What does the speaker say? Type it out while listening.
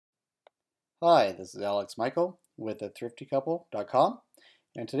Hi, this is Alex Michael with thethriftycouple.com,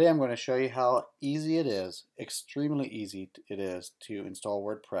 and today I'm going to show you how easy it is, extremely easy it is to install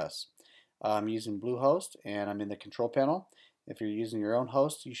WordPress. I'm using Bluehost and I'm in the control panel. If you're using your own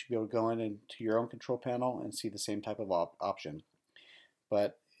host, you should be able to go into your own control panel and see the same type of option.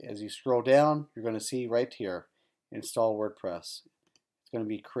 But as you scroll down, you're going to see right here, Install WordPress. It's going to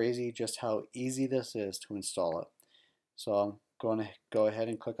be crazy just how easy this is to install it. So I'm going to go ahead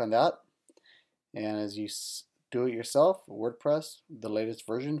and click on that. And as you do it yourself, WordPress, the latest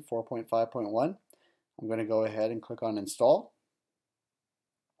version, 4.5.1, I'm going to go ahead and click on Install.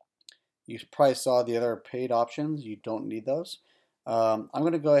 You probably saw the other paid options. You don't need those. I'm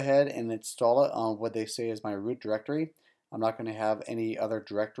going to go ahead and install it on what they say is my root directory. I'm not going to have any other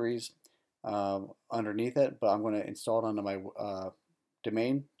directories underneath it, but I'm going to install it onto my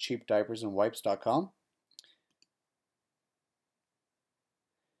domain, cheapdiapersandwipes.com.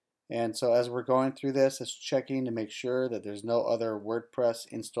 And so as we're going through this, it's checking to make sure that there's no other WordPress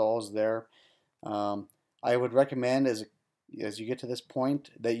installs there. I would recommend as you get to this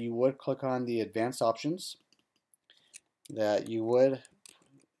point that you would click on the advanced options, that you would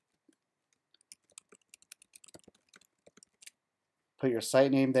put your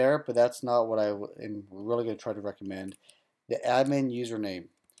site name there, but that's not what I'm really going to try to recommend. The admin username.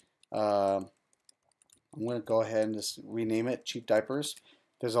 I'm going to go ahead and just rename it Cheap Diapers.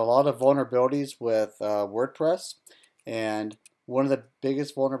 There's a lot of vulnerabilities with WordPress, and one of the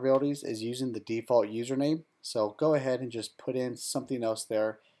biggest vulnerabilities is using the default username. So go ahead and just put in something else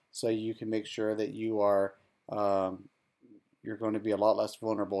there so you can make sure that you are you're going to be a lot less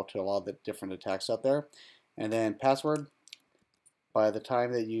vulnerable to a lot of the different attacks out there. And then password. By the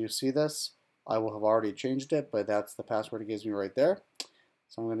time that you see this, I will have already changed it, but that's the password it gives me right there.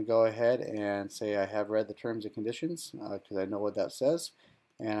 So I'm going to go ahead and say I have read the terms and conditions because I know what that says.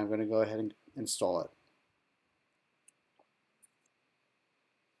 And I'm going to go ahead and install it.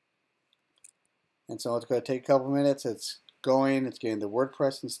 And so it's going to take a couple minutes. It's getting the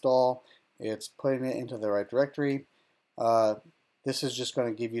WordPress install, it's putting it into the right directory. This is just going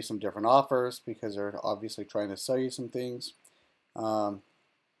to give you some different offers because they're obviously trying to sell you some things. But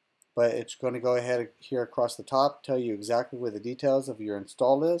it's going to go ahead here across the top, tell you exactly where the details of your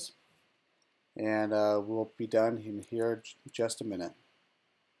install is. And we'll be done in here in just a minute.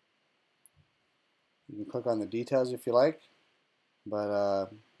 You can click on the details if you like, but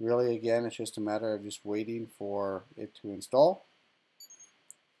really again it's just a matter of just waiting for it to install.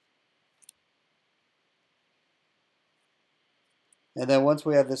 And then once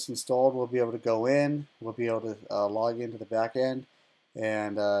we have this installed, we'll be able to go in, we'll be able to log into the back end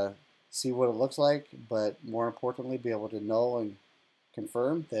and see what it looks like, but more importantly be able to know and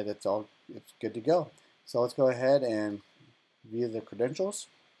confirm that it's good to go. So let's go ahead and view the credentials.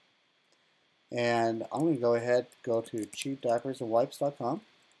 And I'm going to go ahead go to cheapdiapersandwipes.com,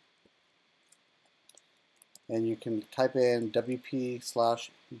 and you can type in wp/admin,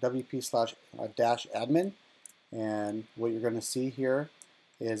 and what you're going to see here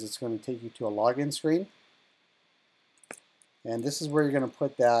is it's going to take you to a login screen, and this is where you're going to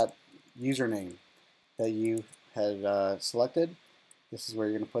put that username that you had selected. This is where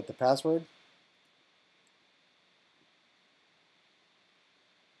you're going to put the password.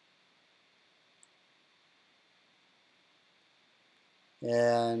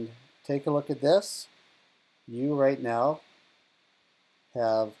 And take a look at this. You right now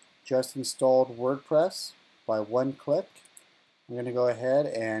have just installed WordPress by one click. I'm going to go ahead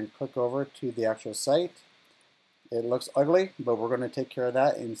and click over to the actual site. It looks ugly, but we're going to take care of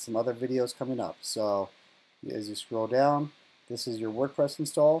that in some other videos coming up. So as you scroll down, this is your WordPress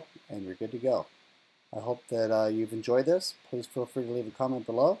install and you're good to go. I hope that you've enjoyed this. Please feel free to leave a comment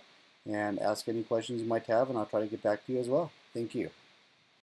below and ask any questions you might have, and I'll try to get back to you as well. Thank you.